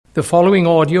The following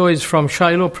audio is from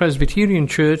Shiloh Presbyterian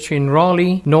Church in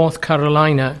Raleigh, North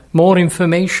Carolina. More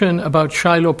information about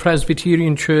Shiloh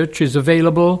Presbyterian Church is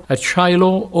available at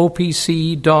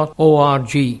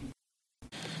shilohopc.org.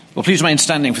 Well, please remain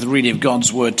standing for the reading of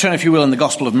God's Word. Turn, if you will, in the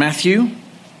Gospel of Matthew.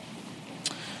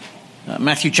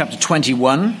 Matthew chapter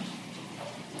 21,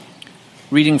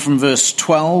 reading from verse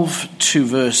 12 to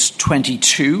verse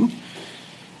 22.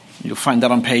 You'll find that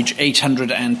on page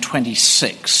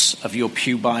 826 of your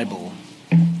Pew Bible.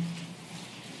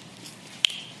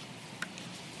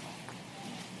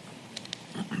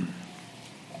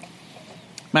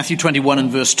 Matthew 21 and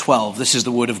verse 12. This is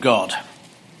the word of God.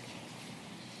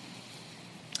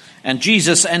 And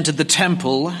Jesus entered the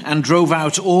temple and drove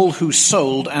out all who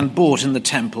sold and bought in the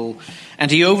temple, and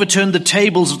he overturned the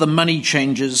tables of the money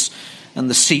changers and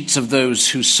the seats of those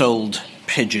who sold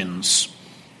pigeons.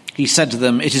 He said to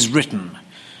them, "It is written,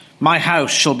 'My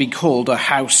house shall be called a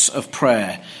house of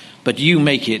prayer, but you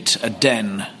make it a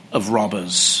den of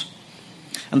robbers.'"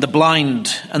 And the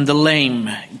blind and the lame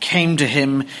came to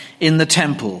him in the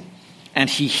temple, and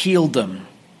he healed them.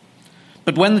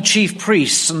 But when the chief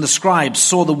priests and the scribes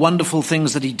saw the wonderful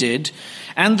things that he did,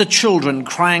 and the children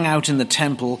crying out in the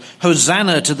temple,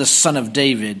 "Hosanna to the Son of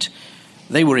David,"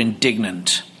 they were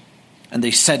indignant. And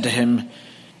they said to him,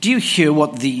 "Do you hear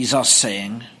what these are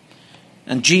saying?"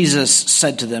 And Jesus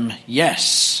said to them,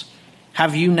 "Yes,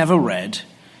 have you never read,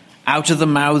 'Out of the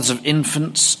mouths of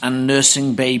infants and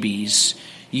nursing babies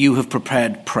you have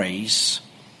prepared praise'?"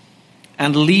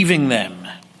 And leaving them,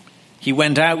 he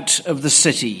went out of the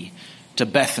city to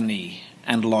Bethany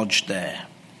and lodged there.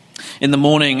 In the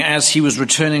morning, as he was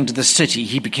returning to the city,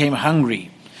 he became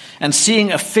hungry. And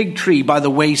seeing a fig tree by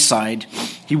the wayside,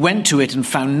 he went to it and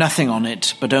found nothing on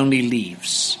it but only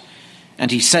leaves. And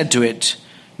he said to it,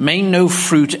 "May no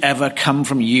fruit ever come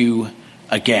from you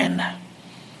again."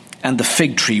 And the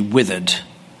fig tree withered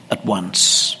at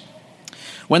once.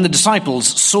 When the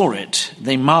disciples saw it,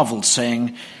 they marveled,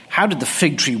 saying, "How did the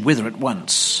fig tree wither at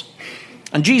once?"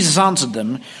 And Jesus answered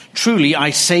them, "Truly I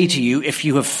say to you, if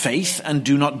you have faith and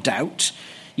do not doubt,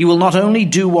 you will not only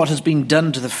do what has been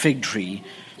done to the fig tree,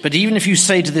 but even if you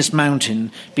say to this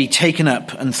mountain, 'Be taken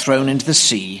up and thrown into the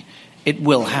sea,' it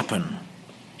will happen.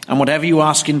 And whatever you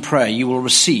ask in prayer, you will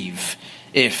receive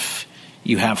if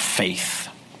you have faith."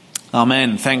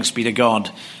 Amen. Thanks be to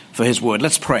God for his word.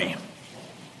 Let's pray.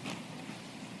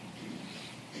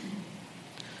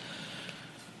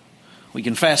 We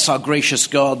confess, our gracious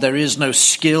God, there is no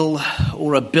skill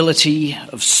or ability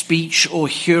of speech or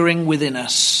hearing within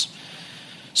us,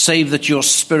 save that your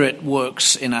Spirit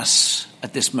works in us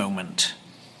at this moment.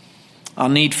 Our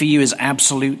need for you is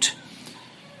absolute,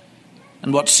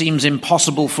 and what seems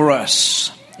impossible for us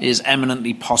is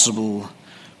eminently possible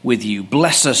with you.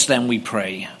 Bless us then, we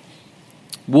pray.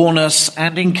 Warn us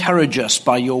and encourage us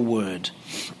by your word,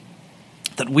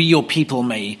 that we, your people,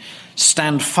 may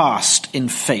stand fast in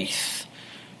faith,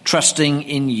 trusting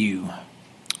in you.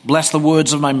 Bless the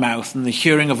words of my mouth and the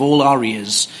hearing of all our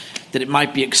ears, that it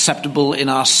might be acceptable in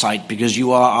our sight, because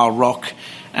you are our rock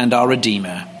and our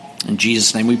Redeemer. In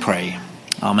Jesus' name we pray.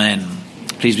 Amen.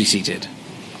 Please be seated.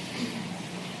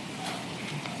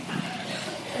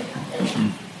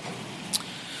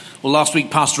 Well, last week,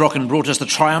 Pastor Rocken brought us the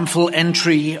triumphal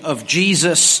entry of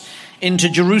Jesus into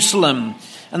Jerusalem.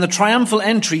 And the triumphal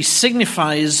entry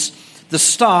signifies the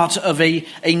start of a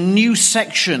new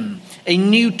section, a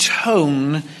new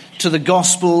tone to the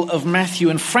Gospel of Matthew.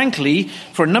 And frankly,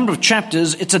 for a number of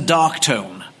chapters, it's a dark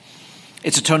tone.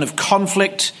 It's a tone of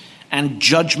conflict and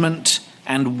judgment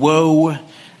and woe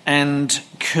and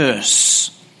curse.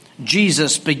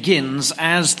 Jesus begins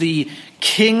as the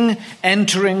king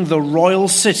entering the royal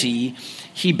city.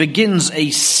 He begins a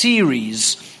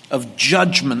series of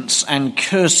judgments and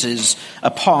curses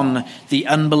upon the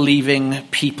unbelieving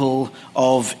people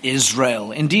of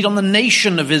Israel. Indeed, on the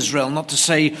nation of Israel, not to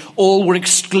say all were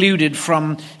excluded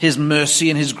from his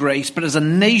mercy and his grace, but as a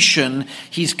nation,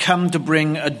 he's come to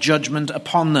bring a judgment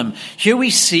upon them. Here we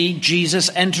see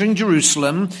Jesus entering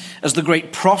Jerusalem as the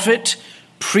great prophet,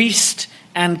 priest,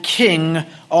 and king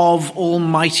of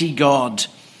Almighty God,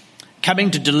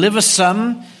 coming to deliver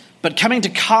some, but coming to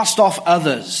cast off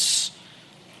others.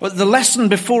 But the lesson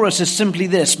before us is simply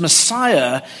this: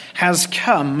 Messiah has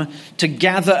come to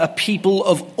gather a people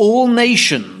of all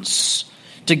nations,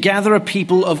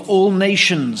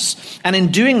 And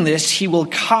in doing this, he will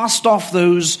cast off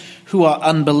those who are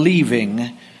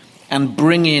unbelieving and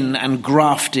bring in and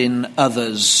graft in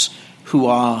others who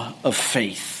are of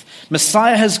faith.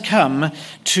 Messiah has come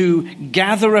to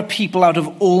gather a people out of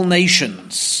all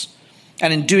nations.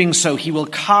 And in doing so, he will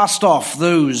cast off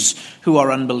those who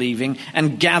are unbelieving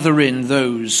and gather in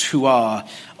those who are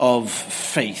of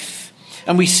faith.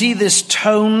 And we see this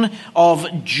tone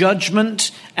of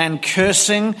judgment and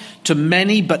cursing to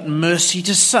many, but mercy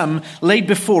to some, laid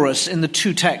before us in the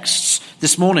two texts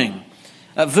this morning.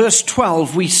 Verse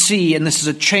 12, we see, and this is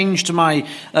a change to my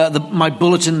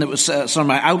bulletin that was,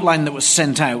 my outline that was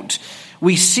sent out.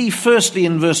 We see firstly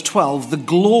in verse 12 the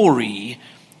glory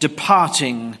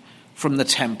departing from the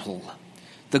temple.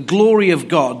 The glory of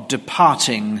God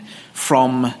departing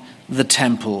from the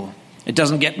temple. It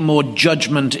doesn't get more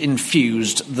judgment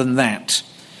infused than that.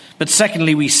 But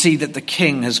secondly, we see that the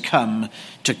king has come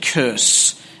to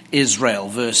curse Israel.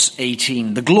 Verse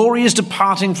 18. The glory is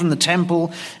departing from the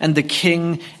temple, and the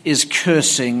king is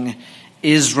cursing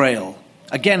Israel.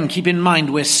 Again, keep in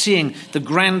mind, we're seeing the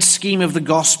grand scheme of the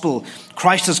gospel.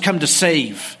 Christ has come to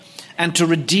save and to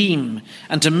redeem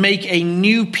and to make a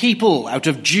new people out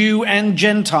of Jew and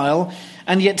Gentile,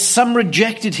 and yet some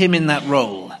rejected him in that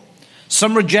role.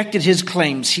 Some rejected his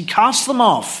claims. He cast them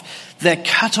off. They're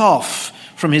cut off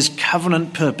from his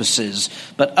covenant purposes,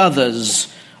 but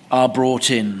others are brought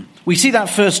in. We see that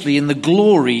firstly in the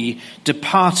glory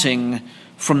departing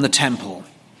from the temple.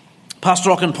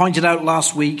 Pastor Ocken pointed out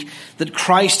last week that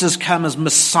Christ has come as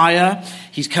Messiah.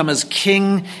 He's come as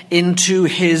King into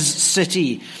his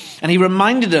city. And he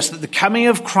reminded us that the coming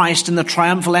of Christ in the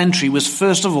triumphal entry was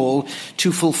first of all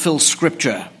to fulfill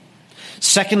Scripture.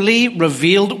 Secondly,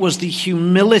 revealed was the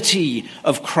humility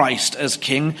of Christ as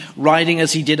king, riding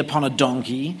as he did upon a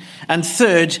donkey. And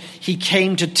third, he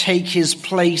came to take his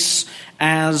place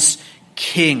as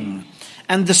king.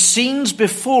 And the scenes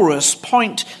before us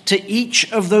point to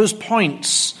each of those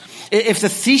points. If the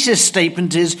thesis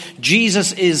statement is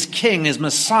Jesus is king, is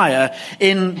Messiah,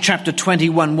 in chapter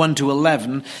 21, 1 to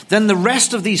 11, then the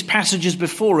rest of these passages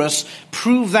before us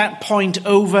prove that point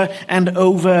over and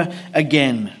over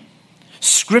again.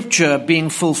 Scripture being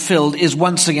fulfilled is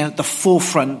once again at the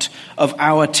forefront of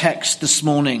our text this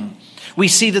morning. We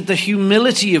see that the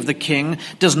humility of the king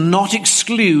does not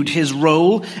exclude his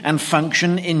role and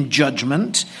function in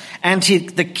judgment, and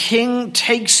the king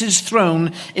takes his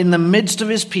throne in the midst of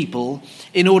his people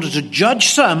in order to judge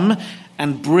some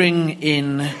and bring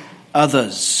in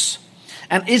others.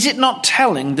 And is it not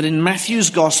telling that in Matthew's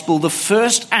gospel, the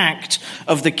first act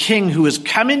of the king who has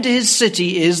come into his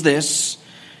city is this?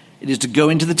 It is to go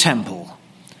into the temple,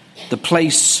 the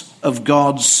place of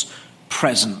God's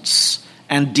presence,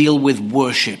 and deal with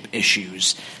worship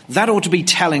issues. That ought to be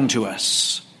telling to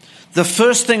us. The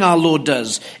first thing our Lord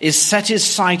does is set his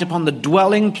sight upon the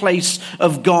dwelling place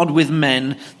of God with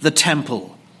men, the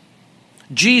temple.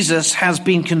 Jesus has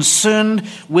been concerned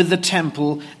with the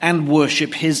temple and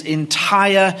worship his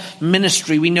entire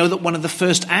ministry. We know that one of the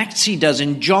first acts he does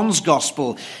in John's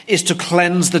gospel is to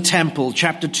cleanse the temple,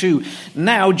 chapter 2.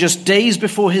 Now, just days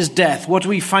before his death, what do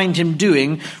we find him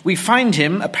doing? We find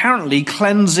him apparently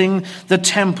cleansing the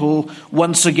temple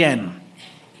once again.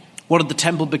 What did the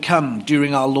temple become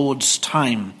during our Lord's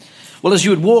time? Well, as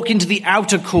you would walk into the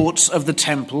outer courts of the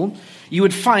temple, you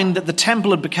would find that the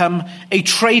temple had become a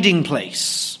trading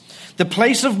place. The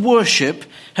place of worship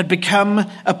had become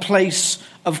a place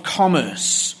of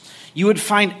commerce. You would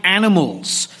find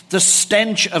animals, the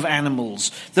stench of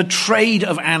animals, the trade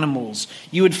of animals.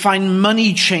 You would find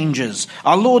money changers.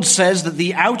 Our Lord says that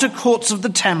the outer courts of the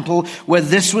temple where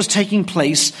this was taking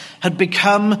place had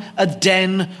become a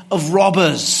den of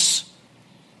robbers.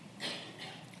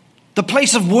 The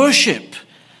place of worship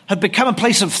had become a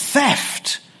place of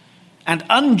theft and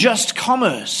unjust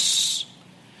commerce.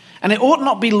 And it ought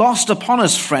not be lost upon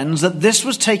us, friends, that this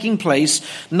was taking place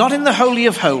not in the Holy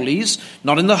of Holies,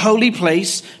 not in the holy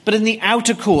place, but in the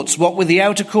outer courts. What were the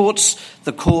outer courts?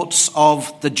 The courts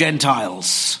of the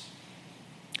Gentiles.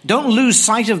 Don't lose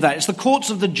sight of that. It's the courts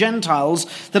of the Gentiles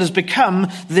that has become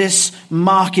this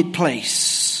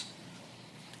marketplace.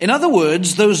 In other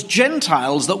words, those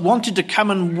Gentiles that wanted to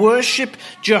come and worship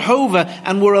Jehovah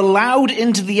and were allowed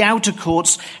into the outer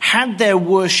courts had their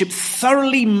worship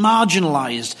thoroughly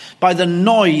marginalized by the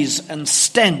noise and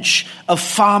stench of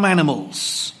farm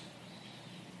animals,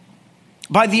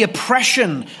 by the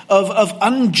oppression of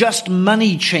unjust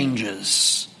money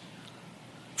changers.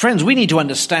 Friends, we need to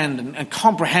understand and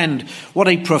comprehend what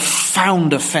a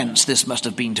profound offense this must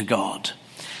have been to God.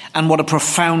 And what a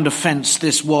profound offense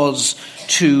this was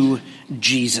to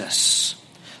Jesus.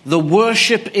 The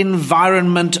worship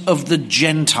environment of the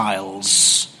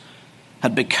Gentiles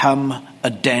had become a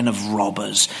den of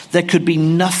robbers. There could be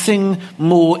nothing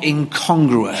more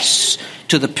incongruous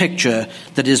to the picture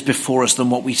that is before us than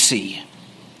what we see.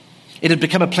 It had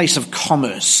become a place of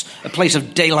commerce, a place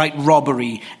of daylight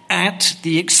robbery at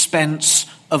the expense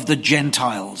of the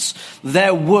Gentiles.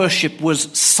 Their worship was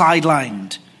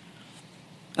sidelined.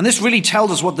 And this really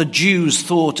tells us what the Jews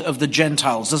thought of the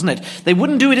Gentiles, doesn't it? They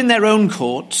wouldn't do it in their own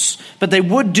courts, but they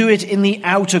would do it in the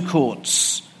outer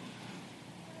courts.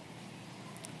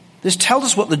 This tells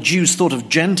us what the Jews thought of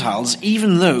Gentiles,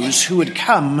 even those who had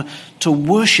come to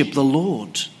worship the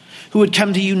Lord, who had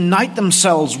come to unite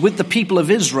themselves with the people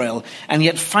of Israel, and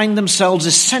yet find themselves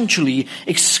essentially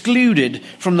excluded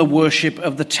from the worship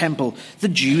of the temple. The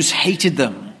Jews hated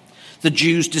them. The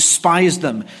Jews despised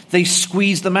them. They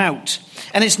squeezed them out.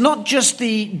 And it's not just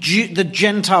the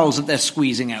Gentiles that they're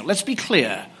squeezing out. Let's be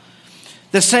clear.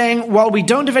 They're saying, while we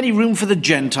don't have any room for the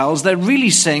Gentiles, they're really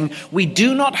saying we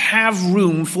do not have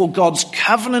room for God's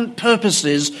covenant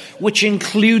purposes, which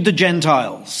include the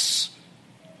Gentiles.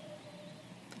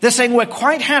 They're saying we're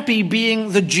quite happy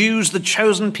being the Jews, the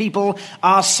chosen people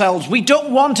ourselves. We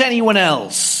don't want anyone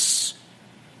else.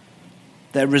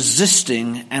 They're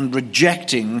resisting and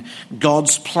rejecting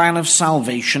God's plan of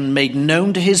salvation made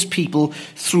known to his people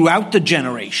throughout the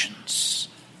generations.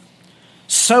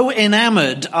 So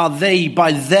enamored are they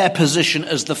by their position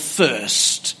as the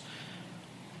first,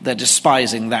 they're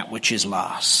despising that which is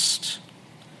last.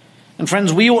 And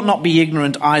friends, we ought not be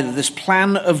ignorant either. This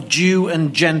plan of Jew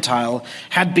and Gentile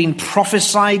had been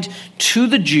prophesied to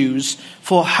the Jews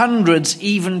for hundreds,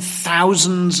 even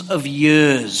thousands of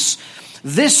years.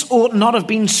 This ought not have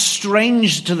been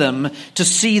strange to them to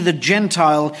see the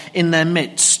Gentile in their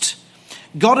midst.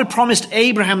 God had promised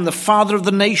Abraham, the father of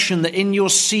the nation, that in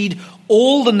your seed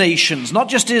all the nations, not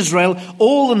just Israel,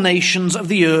 all the nations of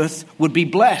the earth would be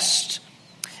blessed.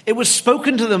 It was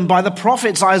spoken to them by the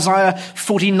prophets, Isaiah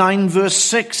 49 verse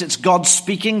 6. It's God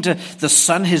speaking to the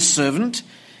Son, his servant.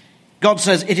 God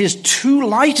says, "It is too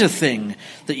light a thing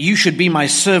that you should be my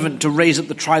servant to raise up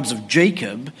the tribes of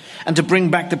Jacob and to bring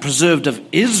back the preserved of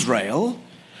Israel.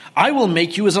 I will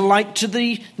make you as a light to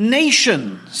the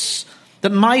nations,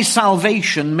 that my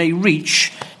salvation may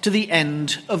reach to the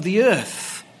end of the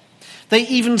earth." They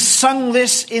even sung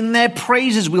this in their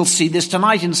praises. We'll see this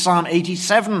tonight in Psalm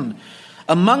 87.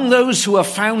 Among those who are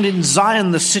found in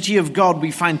Zion, the city of God,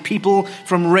 we find people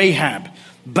from Rahab,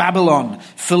 Babylon,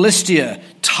 Philistia,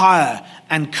 Tyre,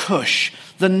 and Cush.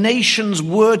 The nations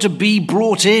were to be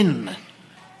brought in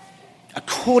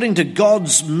according to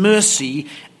God's mercy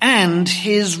and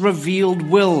his revealed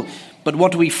will. But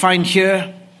what do we find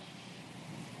here?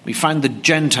 We find the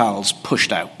Gentiles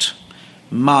pushed out,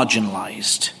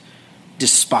 marginalized,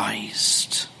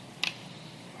 despised.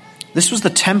 This was the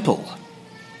temple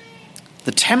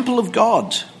of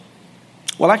God.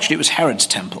 Well, actually, it was Herod's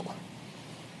temple.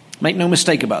 Make no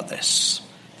mistake about this.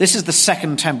 This is the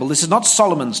second temple. This is not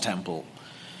Solomon's temple.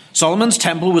 Solomon's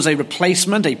temple was a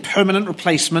replacement, a permanent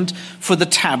replacement for the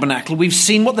tabernacle. We've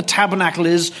seen what the tabernacle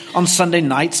is on Sunday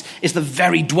nights. It's the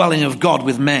very dwelling of God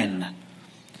with men,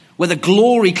 where the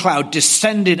glory cloud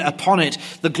descended upon it.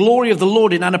 The glory of the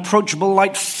Lord in unapproachable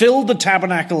light filled the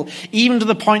tabernacle, even to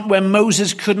the point where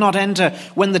Moses could not enter.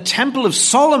 When the temple of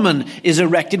Solomon is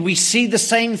erected, we see the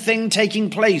same thing taking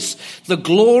place. The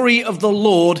glory of the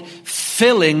Lord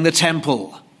filling the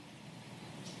temple.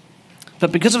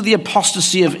 But because of the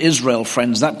apostasy of Israel,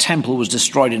 friends, that temple was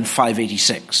destroyed in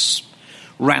 586,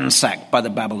 ransacked by the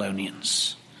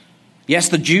Babylonians. Yes,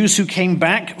 the Jews who came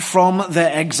back from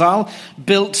their exile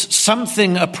built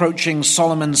something approaching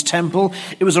Solomon's temple.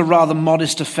 It was a rather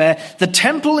modest affair. The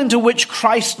temple into which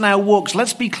Christ now walks,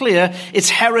 let's be clear, it's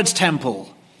Herod's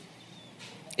temple.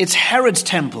 It's Herod's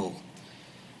temple.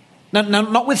 Now,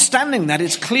 notwithstanding that,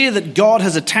 it's clear that God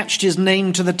has attached his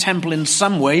name to the temple in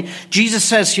some way. Jesus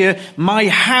says here, "My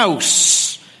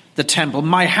house," the temple,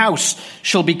 "my house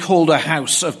shall be called a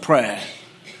house of prayer."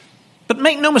 But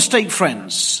make no mistake,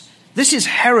 friends, this is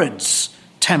Herod's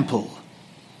temple.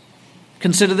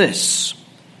 Consider this.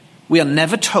 We are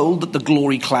never told that the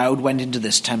glory cloud went into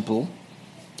this temple.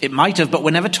 It might have, but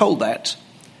we're never told that.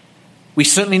 We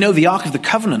certainly know the Ark of the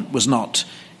Covenant was not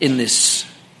in this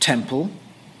temple.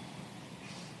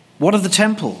 What of the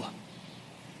temple?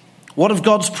 What of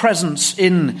God's presence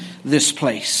in this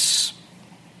place?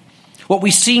 What we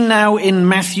see now in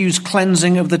Matthew's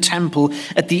cleansing of the temple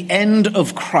at the end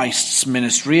of Christ's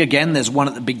ministry. Again, there's one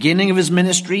at the beginning of his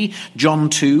ministry, John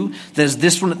 2. There's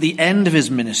this one at the end of his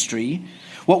ministry.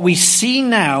 What we see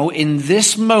now in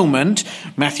this moment,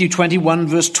 Matthew 21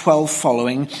 verse 12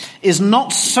 following, is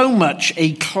not so much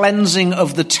a cleansing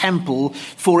of the temple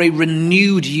for a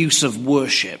renewed use of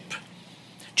worship.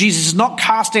 Jesus is not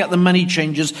casting out the money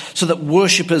changers so that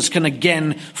worshippers can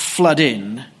again flood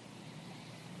in.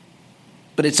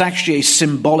 But it's actually a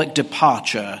symbolic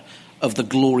departure of the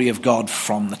glory of God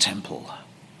from the temple.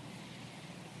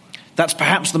 That's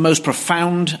perhaps the most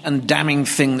profound and damning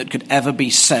thing that could ever be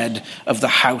said of the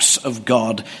house of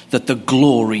God, that the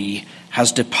glory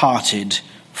has departed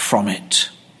from it.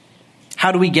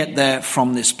 How do we get there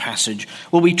from this passage?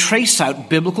 Well, we trace out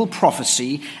biblical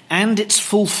prophecy and its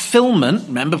fulfillment.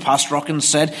 Remember, Pastor Rockin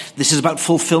said this is about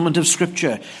fulfillment of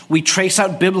Scripture. We trace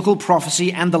out biblical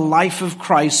prophecy and the life of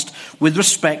Christ with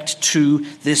respect to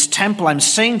this temple. I'm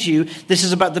saying to you, this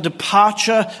is about the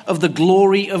departure of the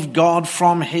glory of God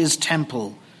from his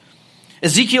temple.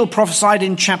 Ezekiel prophesied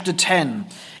in chapter 10,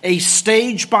 a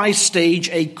stage by stage,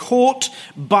 a court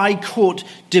by court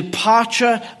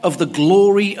departure of the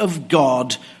glory of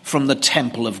God from the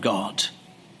temple of God.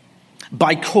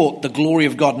 By court, the glory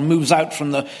of God moves out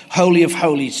from the Holy of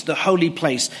Holies, the holy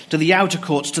place, to the outer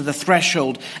courts, to the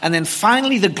threshold. And then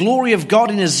finally, the glory of God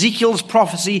in Ezekiel's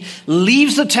prophecy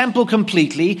leaves the temple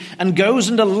completely and goes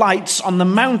into lights on the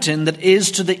mountain that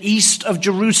is to the east of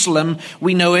Jerusalem.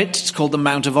 We know it. It's called the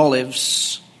Mount of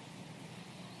Olives.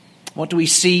 What do we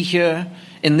see here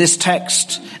in this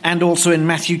text and also in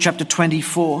Matthew chapter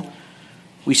 24?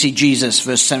 We see Jesus,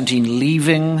 verse 17,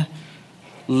 leaving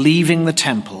the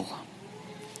temple.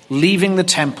 Leaving the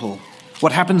temple.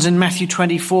 What happens in Matthew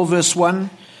 24, verse 1?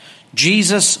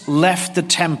 Jesus left the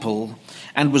temple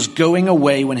and was going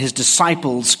away when his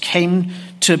disciples came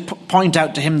to point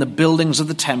out to him the buildings of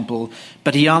the temple.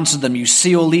 But he answered them, "You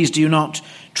see all these, do you not?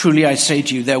 Truly I say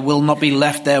to you, there will not be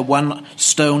left there one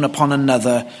stone upon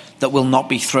another that will not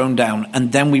be thrown down."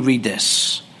 And then we read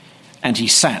this, and he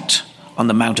sat on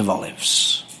the Mount of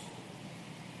Olives.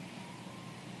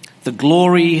 The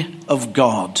glory of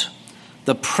God,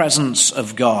 the presence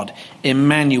of God,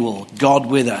 Emmanuel, God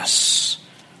with us,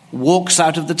 walks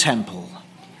out of the temple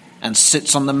and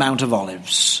sits on the Mount of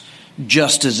Olives,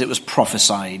 just as it was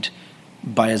prophesied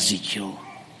by Ezekiel.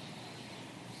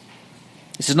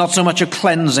 This is not so much a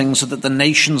cleansing so that the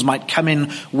nations might come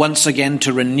in once again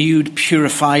to renewed,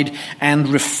 purified, and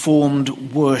reformed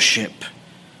worship.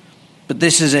 But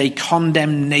this is a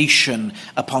condemnation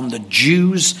upon the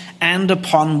Jews and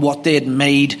upon what they had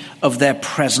made of their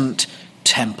present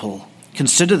temple.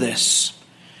 Consider this.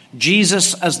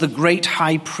 Jesus, as the great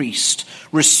high priest,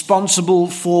 responsible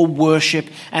for worship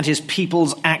and his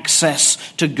people's access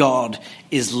to God,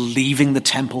 is leaving the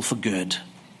temple for good.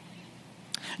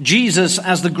 Jesus,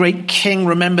 as the great king,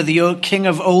 remember the king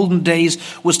of olden days,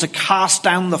 was to cast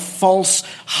down the false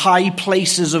high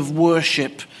places of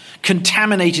worship,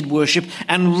 contaminated worship,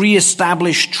 and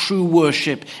reestablish true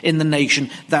worship in the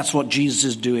nation. That's what Jesus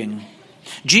is doing.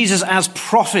 Jesus, as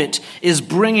prophet, is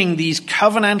bringing these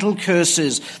covenantal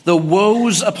curses, the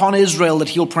woes upon Israel that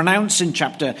he'll pronounce in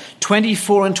chapter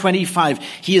 24 and 25.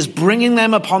 He is bringing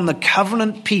them upon the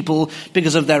covenant people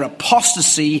because of their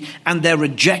apostasy and their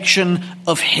rejection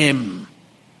of him.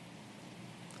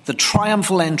 The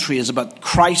triumphal entry is about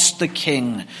Christ the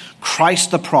King,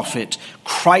 Christ the prophet,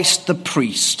 Christ the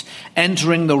priest,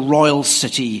 entering the royal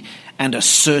city and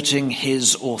asserting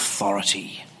his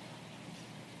authority.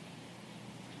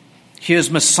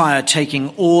 Here's Messiah taking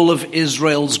all of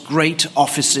Israel's great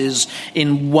offices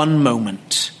in one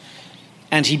moment,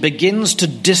 and he begins to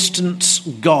distance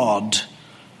God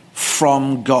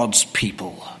from God's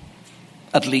people,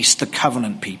 at least the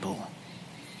covenant people.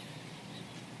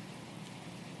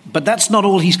 But that's not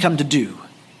all he's come to do.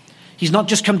 He's not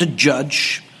just come to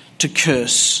judge, to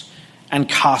curse, and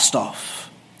cast off.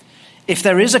 If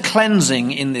there is a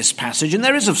cleansing in this passage, and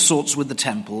there is of sorts with the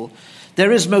temple,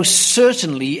 there is most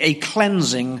certainly a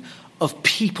cleansing of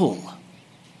people.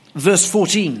 Verse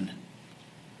 14,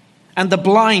 "And the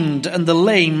blind and the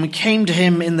lame came to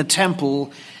him in the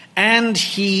temple, and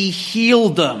he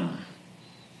healed them."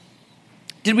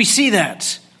 Did we see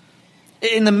that?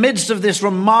 In the midst of this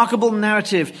remarkable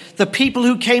narrative, the people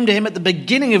who came to him at the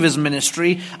beginning of his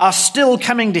ministry are still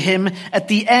coming to him at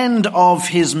the end of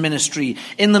his ministry.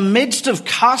 In the midst of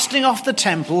casting off the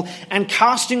temple and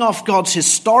casting off God's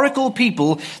historical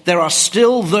people, there are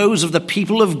still those of the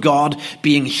people of God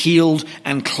being healed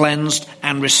and cleansed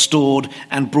and restored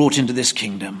and brought into this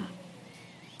kingdom.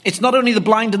 It's not only the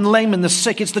blind and the lame and the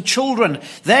sick, it's the children.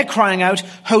 They're crying out,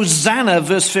 "Hosanna,"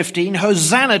 verse 15,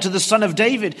 "Hosanna to the Son of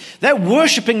David." They're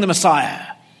worshiping the Messiah.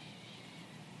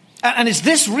 And it's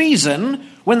this reason,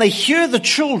 when they hear the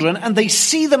children and they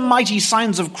see the mighty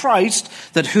signs of Christ,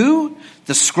 that who?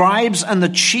 The scribes and the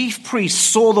chief priests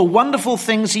saw the wonderful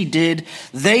things he did.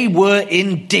 They were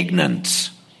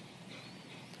indignant.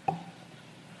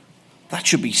 That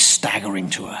should be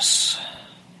staggering to us.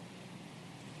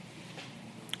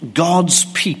 God's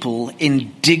people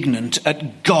indignant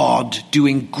at God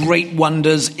doing great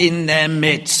wonders in their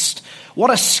midst.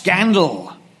 What a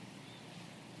scandal.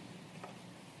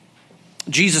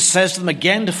 Jesus says to them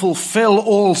again, to fulfill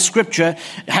all Scripture,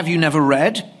 have you never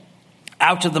read?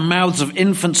 Out of the mouths of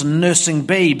infants and nursing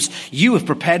babes, you have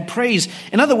prepared praise.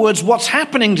 In other words, what's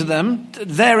happening to them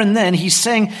there and then, he's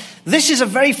saying, this is a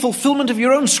very fulfillment of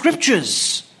your own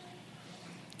Scriptures.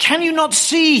 Can you not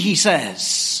see, he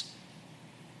says,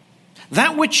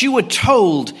 that which you were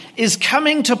told is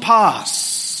coming to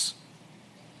pass?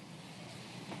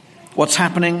 What's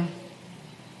happening?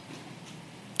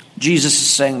 Jesus is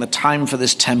saying the time for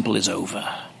this temple is over.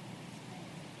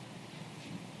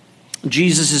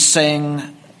 Jesus is saying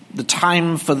the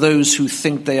time for those who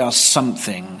think they are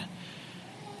something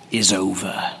is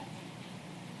over.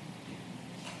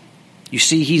 You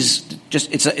see,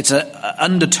 it's a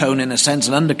undertone in a sense,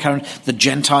 an undercurrent. The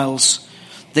Gentiles,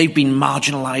 they've been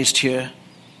marginalized here.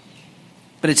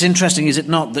 But it's interesting, is it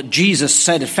not, that Jesus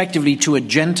said effectively to a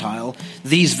Gentile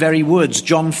these very words,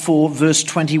 John 4, verse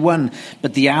 21,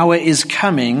 but the hour is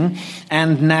coming,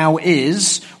 and now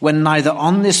is, when neither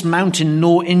on this mountain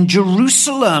nor in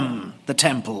Jerusalem, the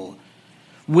temple,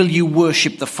 will you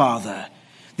worship the Father.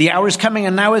 The hour is coming,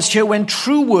 and now is here, when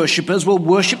true worshippers will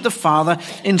worship the Father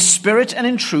in spirit and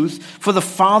in truth, for the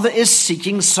Father is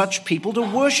seeking such people to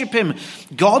worship him.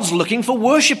 God's looking for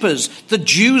worshippers. The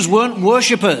Jews weren't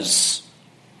worshippers.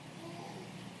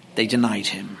 They denied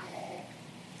him.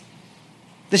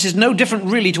 This is no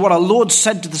different really to what our Lord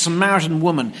said to the Samaritan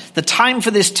woman. The time for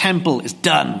this temple is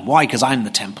done. Why? Because I'm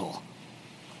the temple.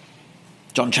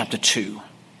 John chapter 2.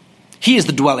 He is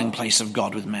the dwelling place of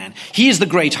God with man. He is the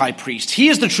great high priest. He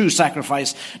is the true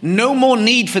sacrifice. No more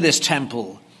need for this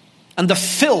temple and the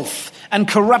filth and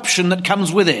corruption that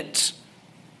comes with it.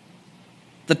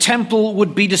 The temple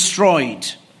would be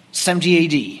destroyed,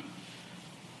 70 AD.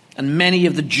 And many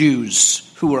of the Jews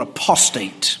who were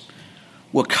apostate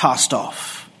were cast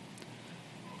off.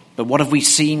 But what have we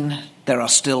seen? There are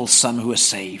still some who are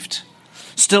saved.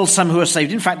 Still some who are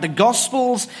saved. In fact, the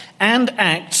Gospels and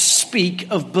Acts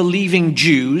speak of believing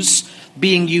Jews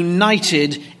being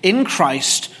united in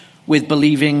Christ with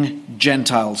believing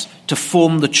Gentiles to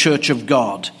form the church of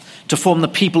God, to form the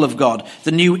people of God,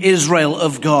 the new Israel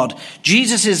of God.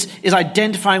 Jesus is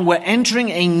identifying we're entering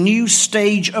a new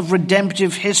stage of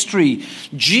redemptive history.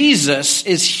 Jesus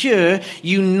is here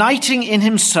uniting in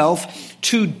himself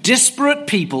two disparate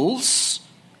peoples,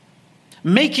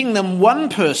 making them one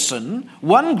person,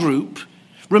 one group,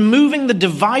 removing the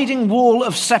dividing wall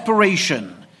of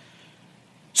separation.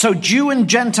 So Jew and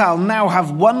Gentile now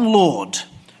have one Lord,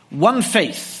 one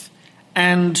faith,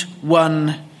 and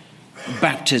one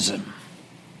baptism.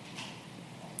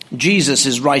 Jesus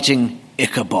is writing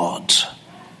Ichabod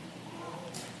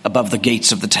above the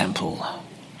gates of the temple.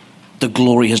 The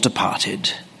glory has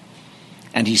departed.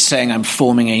 And he's saying, I'm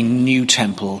forming a new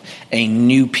temple, a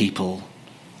new people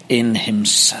in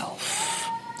himself.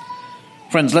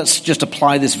 Friends, let's just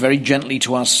apply this very gently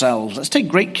to ourselves. Let's take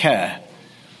great care.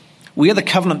 We are the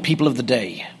covenant people of the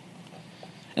day.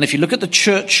 And if you look at the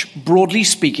church, broadly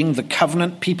speaking, the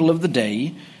covenant people of the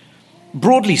day,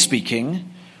 broadly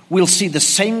speaking, we'll see the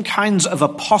same kinds of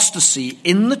apostasy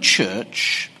in the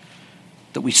church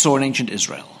that we saw in ancient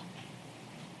Israel.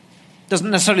 Doesn't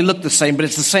necessarily look the same, but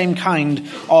it's the same kind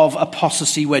of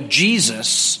apostasy where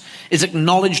Jesus is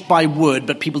acknowledged by word,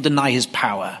 but people deny his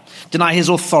power, deny his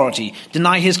authority,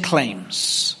 deny his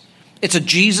claims. It's a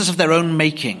Jesus of their own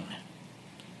making.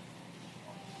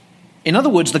 In other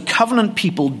words, the covenant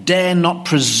people dare not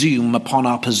presume upon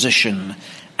our position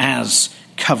as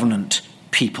covenant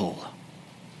people.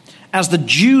 As the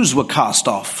Jews were cast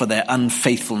off for their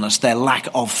unfaithfulness, their lack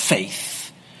of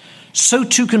faith, so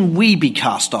too can we be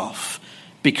cast off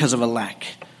because of a lack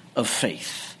of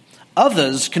faith.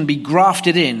 Others can be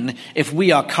grafted in if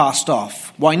we are cast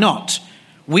off. Why not?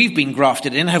 We've been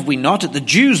grafted in, have we not, at the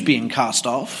Jews being cast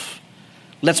off?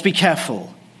 Let's be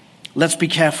careful. Let's be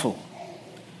careful.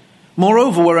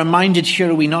 Moreover, we're reminded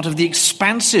here, are we not, of the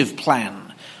expansive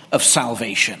plan of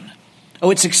salvation.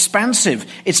 Oh, it's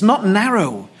expansive. It's not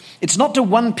narrow. It's not to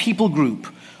one people group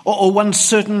or one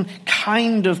certain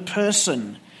kind of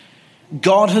person.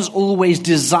 God has always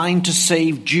designed to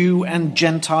save Jew and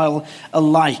Gentile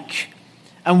alike.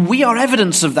 And we are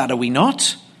evidence of that, are we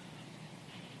not?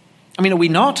 I mean, are we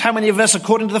not? How many of us,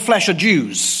 according to the flesh, are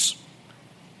Jews?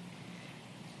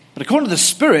 But according to the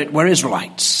Spirit, we're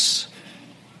Israelites.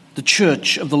 The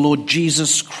church of the Lord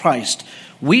Jesus Christ.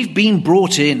 We've been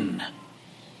brought in.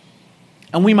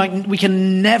 And we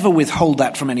can never withhold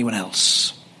that from anyone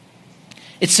else.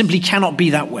 It simply cannot be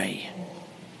that way.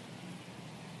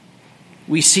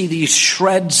 We see these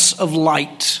shreds of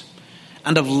light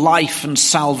and of life and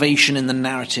salvation in the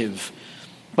narrative.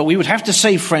 But we would have to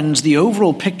say, friends, the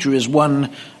overall picture is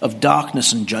one of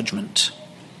darkness and judgment.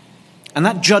 And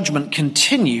that judgment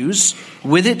continues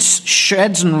with its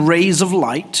sheds and rays of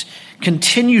light,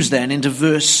 continues then into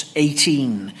verse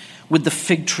 18 with the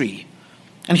fig tree.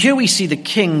 And here we see the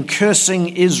king cursing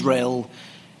Israel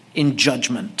in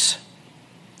judgment.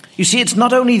 You see, it's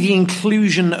not only the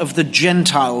inclusion of the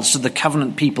Gentiles to the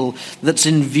covenant people that's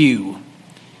in view.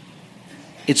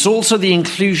 It's also the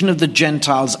inclusion of the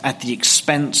Gentiles at the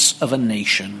expense of a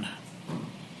nation.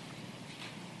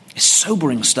 It's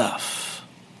sobering stuff.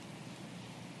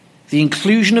 The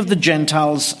inclusion of the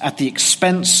Gentiles at the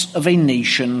expense of a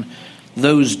nation,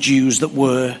 those Jews that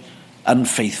were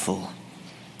unfaithful.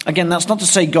 Again, that's not to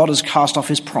say God has cast off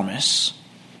his promise.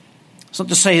 It's not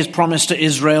to say his promise to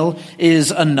Israel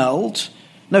is annulled.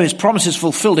 No, his promise is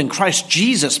fulfilled in Christ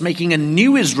Jesus, making a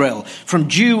new Israel from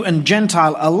Jew and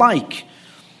Gentile alike.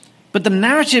 But the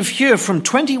narrative here from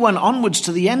 21 onwards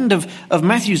to the end of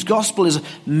Matthew's gospel is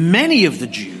many of the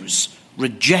Jews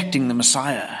rejecting the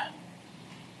Messiah.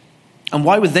 And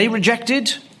why were they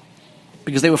rejected?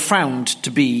 Because they were found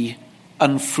to be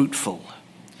unfruitful.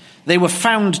 They were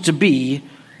found to be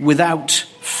without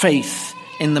faith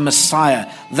in the Messiah.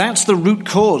 That's the root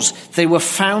cause. They were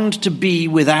found to be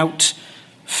without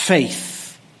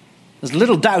faith. There's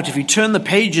little doubt if you turn the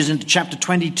pages into chapter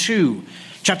 22,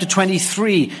 chapter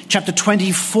 23, chapter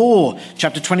 24.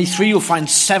 Chapter 23, you'll find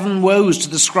 7 woes to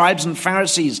the scribes and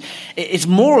Pharisees. It's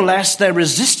more or less their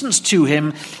resistance to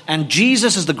him, and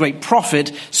Jesus as the great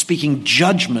prophet speaking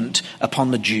judgment upon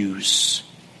the Jews.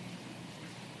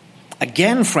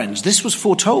 Again, friends, this was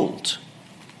foretold.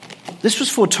 This was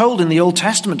foretold in the Old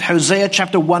Testament, Hosea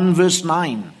chapter 1, verse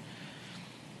 9.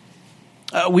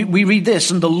 We read this,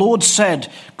 and the Lord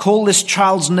said, "Call this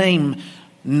child's name,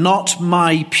 not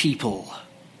my people.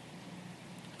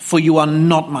 For you are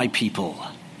not my people,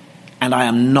 and I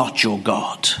am not your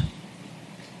God."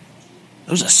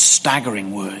 Those are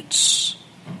staggering words.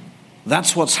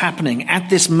 That's what's happening at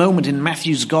this moment in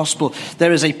Matthew's gospel.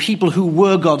 There is a people who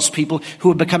were God's people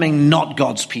who are becoming not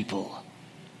God's people.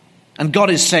 And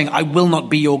God is saying, I will not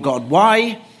be your God.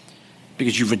 Why?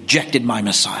 Because you've rejected my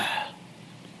Messiah.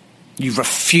 You've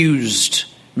refused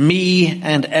me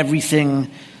and everything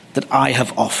that I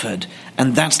have offered.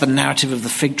 And that's the narrative of the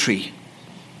fig tree.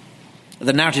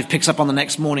 The narrative picks up on the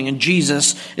next morning, and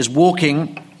Jesus is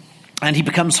walking and he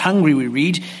becomes hungry, we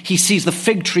read. He sees the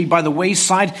fig tree by the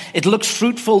wayside. It looks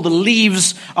fruitful. The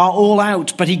leaves are all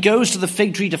out. But he goes to the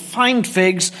fig tree to find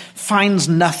figs, finds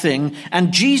nothing.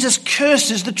 And Jesus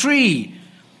curses the tree.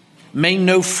 "May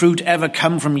no fruit ever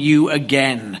come from you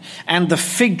again." And the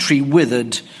fig tree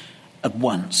withered at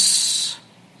once.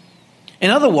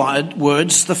 In other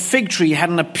words, the fig tree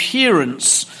had an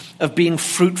appearance of being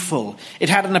fruitful. It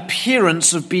had an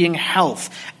appearance of being health.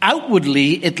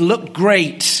 Outwardly, it looked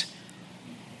great,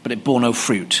 but it bore no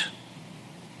fruit.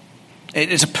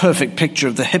 It is a perfect picture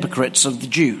of the hypocrites of the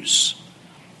Jews.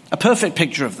 A perfect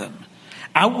picture of them.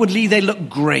 Outwardly, they looked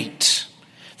great.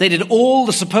 They did all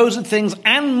the supposed things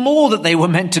and more that they were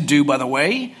meant to do, by the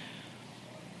way,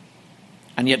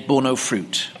 and yet bore no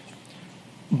fruit.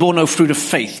 Bore no fruit of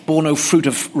faith, bore no fruit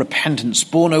of repentance,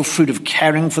 bore no fruit of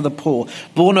caring for the poor,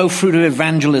 bore no fruit of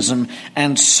evangelism,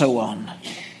 and so on.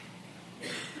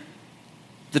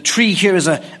 The tree here is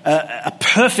a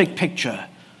perfect picture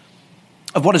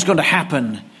of what is going to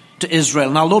happen to Israel.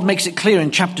 Now, the Lord makes it clear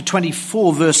in chapter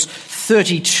 24, verse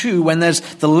 32, when there's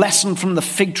the lesson from the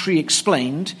fig tree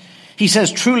explained. He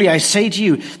says, "Truly I say to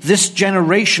you, this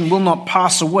generation will not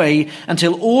pass away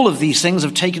until all of these things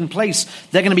have taken place."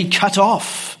 They're going to be cut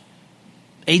off.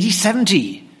 AD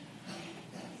 70.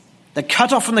 They're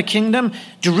cut off from the kingdom.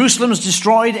 Jerusalem is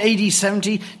destroyed, AD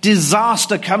 70.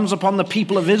 Disaster comes upon the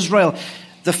people of Israel.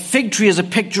 The fig tree is a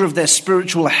picture of their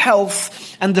spiritual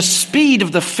health, and the speed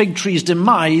of the fig tree's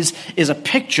demise is a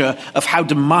picture of how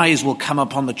demise will come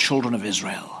upon the children of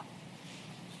Israel.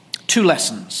 Two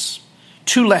lessons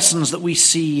that we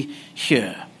see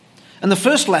here. And the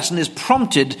first lesson is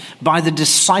prompted by the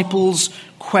disciples'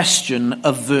 question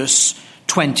of verse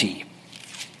 20.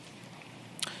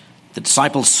 The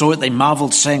disciples saw it, they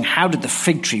marveled, saying, "How did the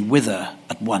fig tree wither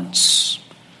at once?"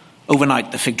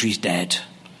 Overnight, the fig tree's dead.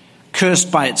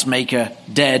 Cursed by its maker,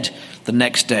 dead the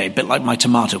next day. A bit like my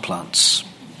tomato plants.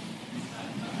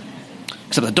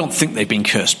 Except I don't think they've been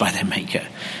cursed by their maker.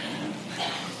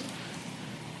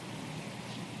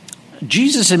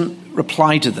 Jesus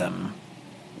replied to them,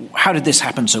 how did this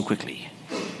happen so quickly?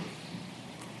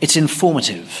 It's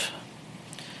informative.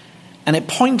 And it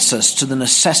points us to the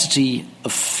necessity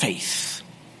of faith.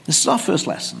 This is our first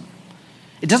lesson.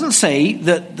 It doesn't say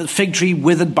that the fig tree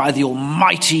withered by the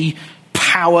almighty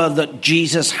power that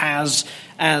Jesus has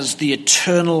as the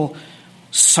eternal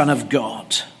Son of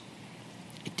God?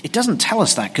 It doesn't tell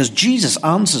us that, because Jesus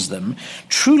answers them,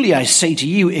 "Truly I say to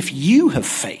you, if you have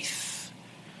faith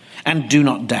and do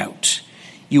not doubt,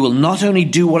 you will not only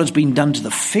do what has been done to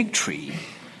the fig tree,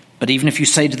 but even if you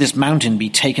say to this mountain, be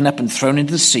taken up and thrown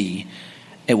into the sea,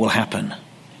 it will happen."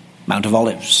 Mount of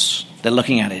Olives. They're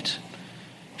looking at it.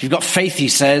 If you've got faith, he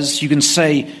says, you can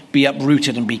say, be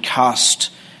uprooted and be cast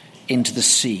into the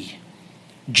sea.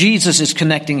 Jesus is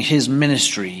connecting his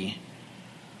ministry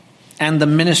and the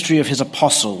ministry of his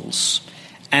apostles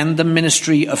and the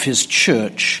ministry of his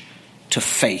church to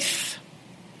faith,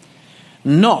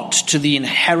 not to the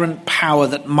inherent power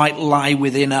that might lie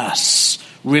within us.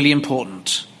 Really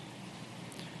important.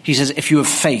 He says, if you have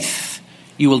faith,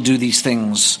 you will do these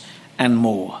things and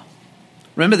more.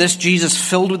 Remember this, Jesus,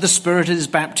 filled with the Spirit at his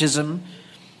baptism,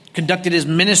 conducted his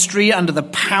ministry under the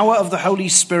power of the Holy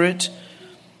Spirit,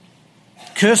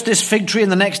 cursed this fig tree,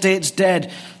 and the next day it's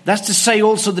dead. That's to say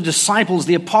also the disciples,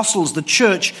 the apostles, the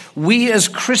church, we as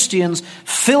Christians,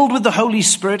 filled with the Holy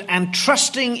Spirit and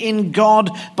trusting in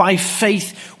God by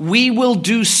faith, we will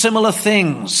do similar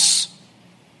things.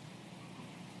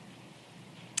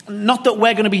 Not that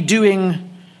we're going to be doing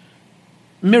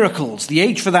miracles. The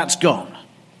age for that's gone.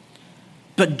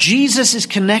 But Jesus is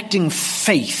connecting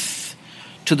faith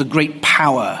to the great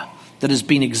power that has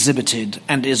been exhibited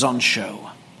and is on show.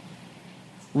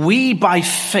 We, by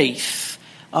faith,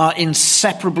 are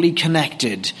inseparably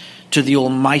connected to the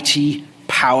almighty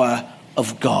power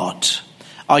of God.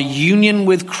 Our union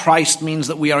with Christ means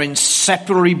that we are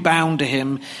inseparably bound to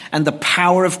him, and the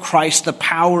power of Christ, the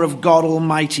power of God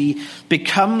Almighty,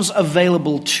 becomes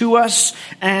available to us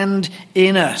and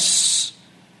in us.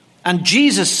 And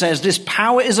Jesus says this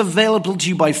power is available to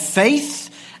you by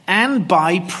faith and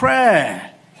by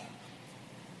prayer.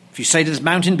 If you say to this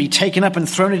mountain, be taken up and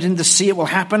thrown into the sea, it will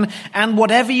happen. And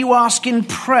whatever you ask in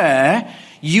prayer,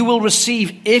 you will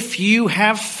receive if you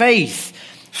have faith.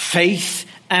 Faith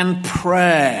and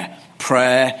prayer.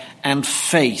 Prayer and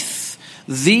faith.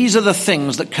 These are the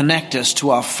things that connect us to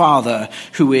our Father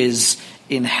who is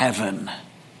in heaven.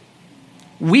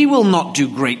 We will not do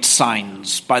great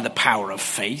signs by the power of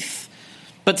faith,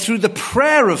 but through the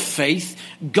prayer of faith,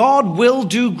 God will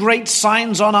do great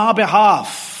signs on our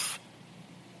behalf.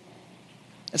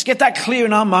 Let's get that clear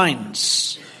in our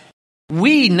minds.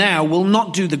 We now will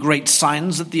not do the great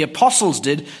signs that the apostles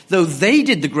did, though they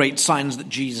did the great signs that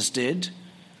Jesus did.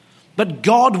 But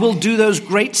God will do those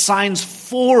great signs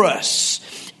for us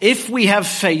if we have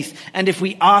faith and if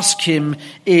we ask him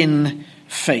in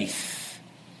faith.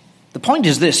 The point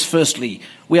is this, firstly,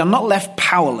 we are not left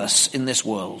powerless in this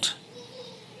world.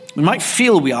 We might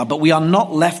feel we are, but we are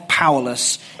not left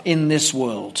powerless in this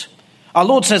world. Our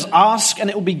Lord says, ask and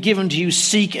it will be given to you,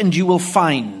 seek and you will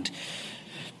find.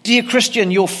 Dear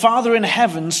Christian, your Father in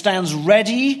heaven stands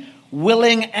ready,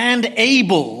 willing and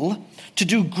able to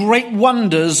do great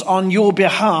wonders on your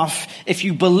behalf if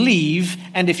you believe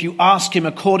and if you ask him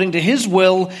according to his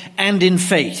will and in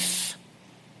faith.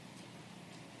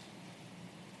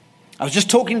 I was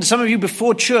just talking to some of you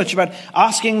before church about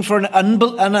asking for an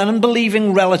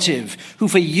unbelieving relative who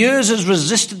for years has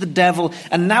resisted the devil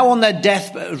and now on their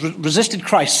resisted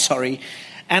Christ,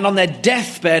 and on their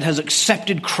deathbed has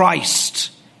accepted Christ.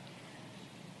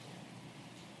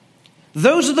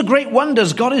 Those are the great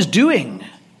wonders God is doing.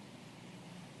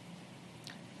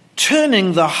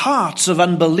 Turning the hearts of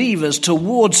unbelievers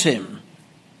towards him.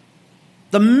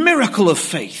 The miracle of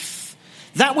faith.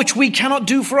 That which we cannot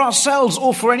do for ourselves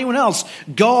or for anyone else,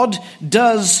 God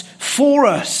does for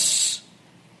us.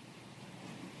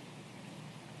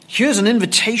 Here's an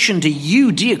invitation to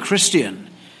you, dear Christian,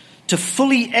 to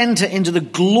fully enter into the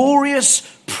glorious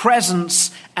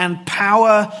presence and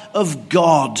power of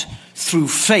God through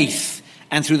faith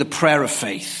and through the prayer of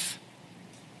faith.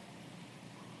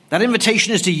 That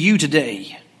invitation is to you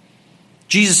today.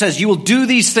 Jesus says, you will do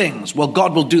these things. Well,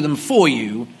 God will do them for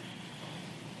you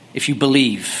if you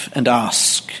believe and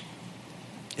ask.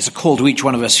 It's a call to each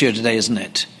one of us here today, isn't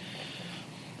it?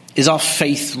 Is our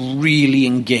faith really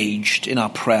engaged in our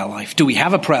prayer life? Do we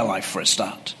have a prayer life for a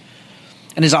start?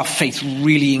 And is our faith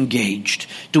really engaged?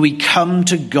 Do we come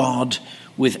to God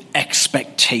with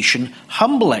expectation,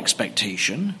 humble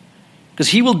expectation? Because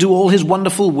he will do all his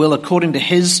wonderful will according to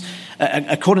his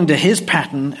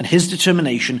pattern and his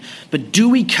determination. But do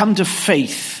we come to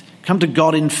faith, come to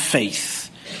God in faith,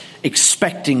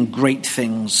 expecting great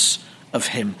things of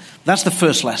him? That's the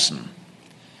first lesson.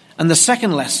 And the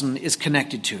second lesson is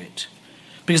connected to it.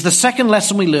 Because the second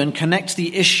lesson we learn connects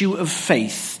the issue of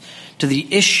faith to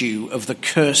the issue of the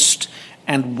cursed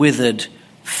and withered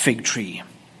fig tree.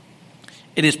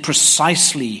 It is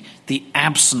precisely the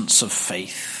absence of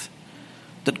faith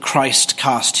that Christ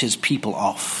cast his people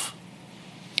off.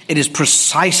 It is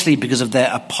precisely because of their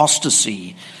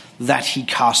apostasy that he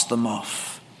cast them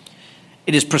off.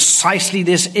 It is precisely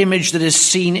this image that is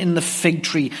seen in the fig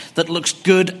tree that looks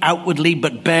good outwardly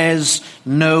but bears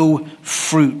no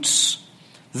fruits.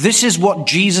 This is what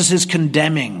Jesus is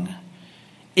condemning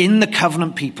in the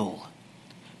covenant people.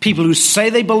 People who say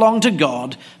they belong to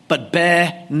God but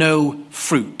bear no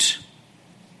fruit.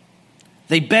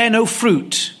 They bear no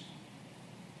fruit.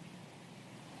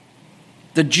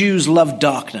 The Jews loved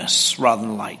darkness rather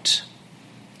than light.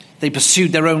 They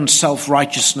pursued their own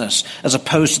self-righteousness as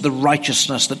opposed to the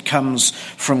righteousness that comes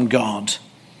from God.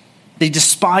 They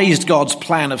despised God's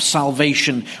plan of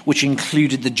salvation, which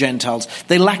included the Gentiles.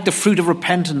 They lacked the fruit of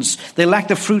repentance. They lacked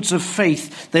the fruits of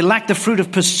faith. They lacked the fruit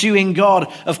of pursuing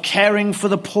God, of caring for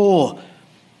the poor.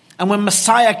 And when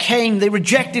Messiah came, they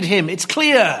rejected him. It's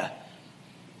clear.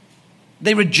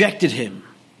 They rejected him.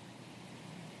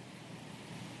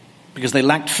 Because they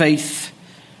lacked faith,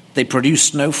 they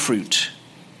produced no fruit.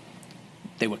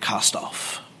 They were cast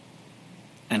off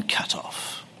and cut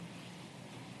off.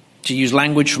 To use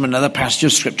language from another passage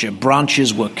of Scripture,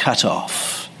 branches were cut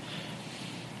off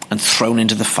and thrown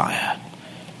into the fire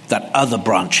that other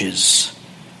branches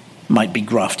might be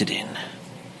grafted in.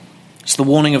 It's the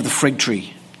warning of the fig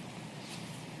tree,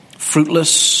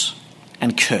 fruitless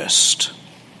and cursed,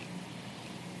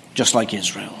 just like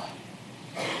Israel.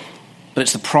 But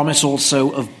it's the promise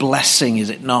also of blessing, is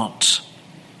it not?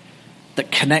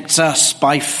 That connects us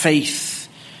by faith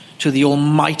to the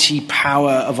almighty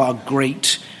power of our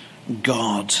great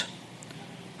God.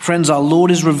 Friends, our Lord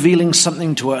is revealing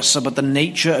something to us about the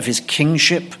nature of his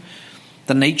kingship,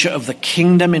 the nature of the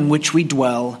kingdom in which we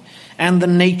dwell, and the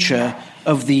nature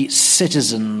of the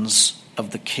citizens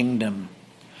of the kingdom.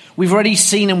 We've already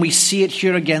seen, and we see it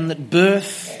here again, that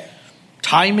birth,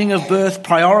 timing of birth,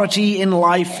 priority in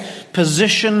life,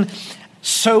 position,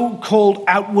 so-called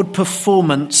outward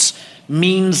performance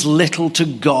means little to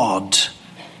God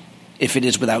if it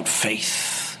is without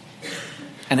faith.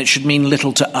 And it should mean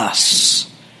little to us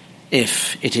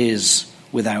if it is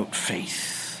without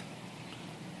faith.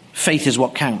 Faith is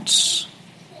what counts.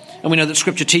 And we know that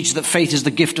Scripture teaches that faith is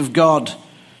the gift of God,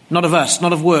 not of us,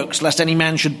 not of works, lest any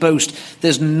man should boast.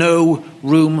 There's no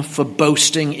room for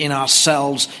boasting in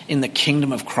ourselves in the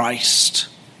kingdom of Christ.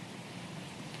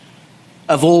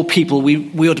 Of all people,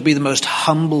 we ought to be the most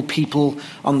humble people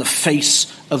on the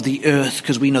face of the earth,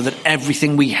 because we know that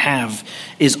everything we have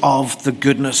is of the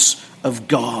goodness of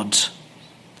God.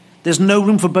 There's no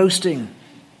room for boasting,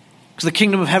 because the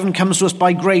kingdom of heaven comes to us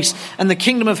by grace, and the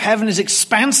kingdom of heaven is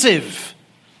expansive.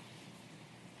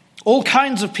 All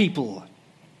kinds of people,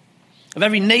 of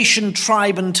every nation,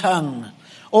 tribe, and tongue.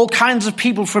 All kinds of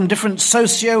people from different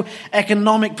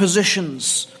socio-economic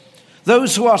positions.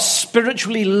 Those who are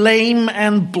spiritually lame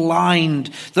and blind.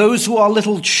 Those who are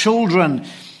little children.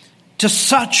 To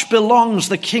such belongs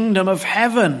the kingdom of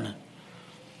heaven.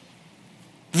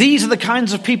 These are the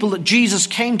kinds of people that Jesus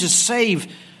came to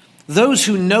save. Those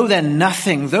who know they're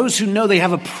nothing. Those who know they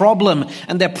have a problem,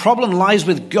 and their problem lies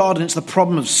with God, and it's the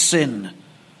problem of sin.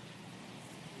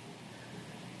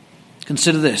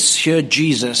 Consider this. Here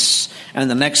Jesus, and in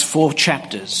the next 4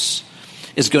 chapters,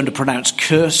 is going to pronounce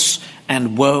curse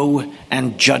and woe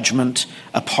and judgment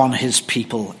upon his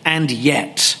people. And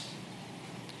yet,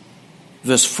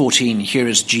 verse 14, here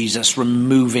is Jesus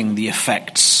removing the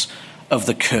effects of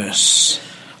the curse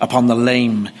upon the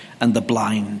lame and the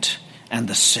blind and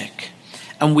the sick.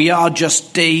 And we are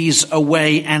just days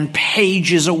away and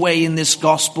pages away in this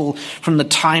gospel from the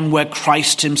time where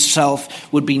Christ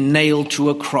himself would be nailed to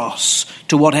a cross.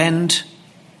 To what end?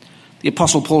 The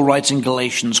Apostle Paul writes in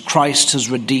Galatians, Christ has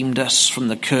redeemed us from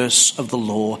the curse of the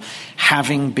law,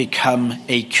 having become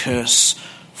a curse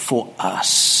for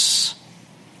us.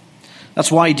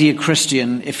 That's why, dear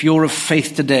Christian, if you're of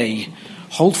faith today,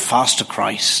 hold fast to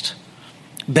Christ.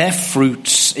 Bear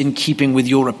fruits in keeping with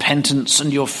your repentance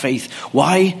and your faith.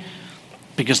 Why?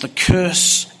 Because the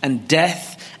curse and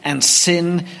death and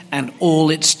sin and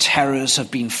all its terrors have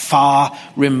been far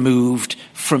removed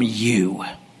from you.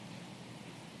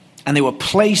 And they were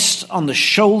placed on the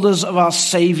shoulders of our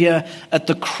Savior at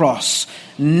the cross,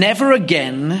 never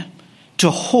again to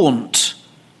haunt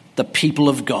the people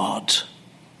of God.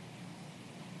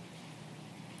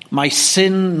 My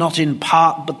sin, not in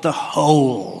part, but the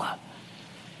whole,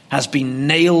 has been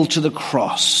nailed to the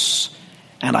cross,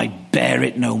 and I bear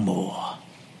it no more.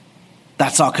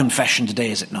 That's our confession today,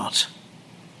 is it not?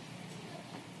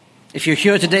 If you're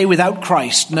here today without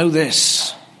Christ, know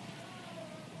this.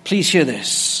 Please hear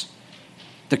this.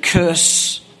 The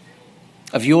curse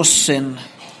of your sin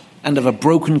and of a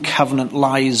broken covenant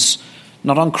lies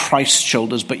not on Christ's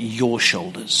shoulders, but your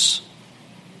shoulders.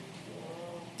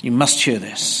 You must hear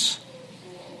this.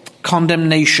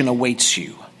 Condemnation awaits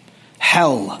you.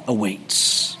 Hell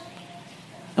awaits.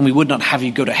 And we would not have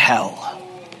you go to hell.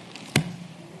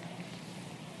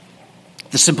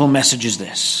 The simple message is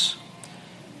this: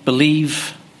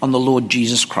 believe on the Lord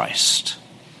Jesus Christ.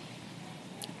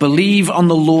 Believe on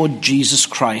the Lord Jesus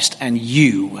Christ, and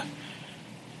you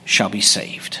shall be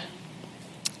saved.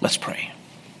 Let's pray.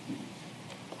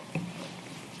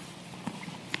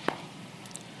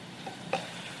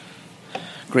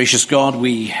 Gracious God,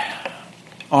 we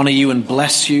honor you and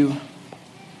bless you.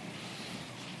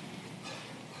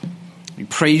 We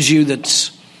praise you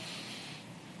that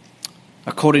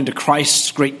according to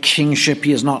Christ's great kingship,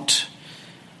 he has not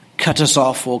cut us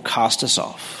off or cast us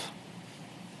off.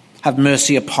 Have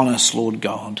mercy upon us, Lord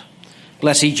God.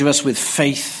 Bless each of us with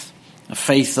faith, a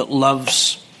faith that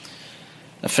loves,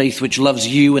 a faith which loves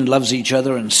you and loves each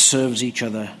other and serves each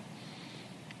other.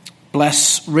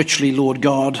 Bless richly, Lord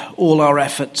God, all our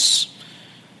efforts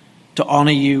to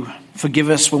honor you. Forgive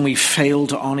us when we fail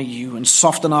to honor you, and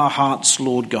soften our hearts,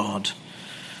 Lord God,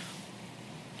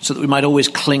 so that we might always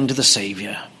cling to the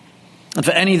Savior. And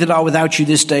for any that are without you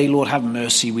this day, Lord, have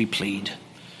mercy, we plead.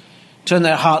 Turn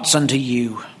their hearts unto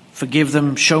you. Forgive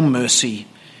them, show mercy,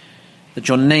 that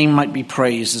your name might be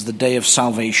praised as the day of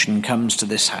salvation comes to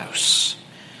this house.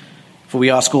 For we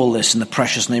ask all this in the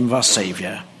precious name of our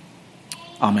Savior.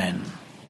 Amen.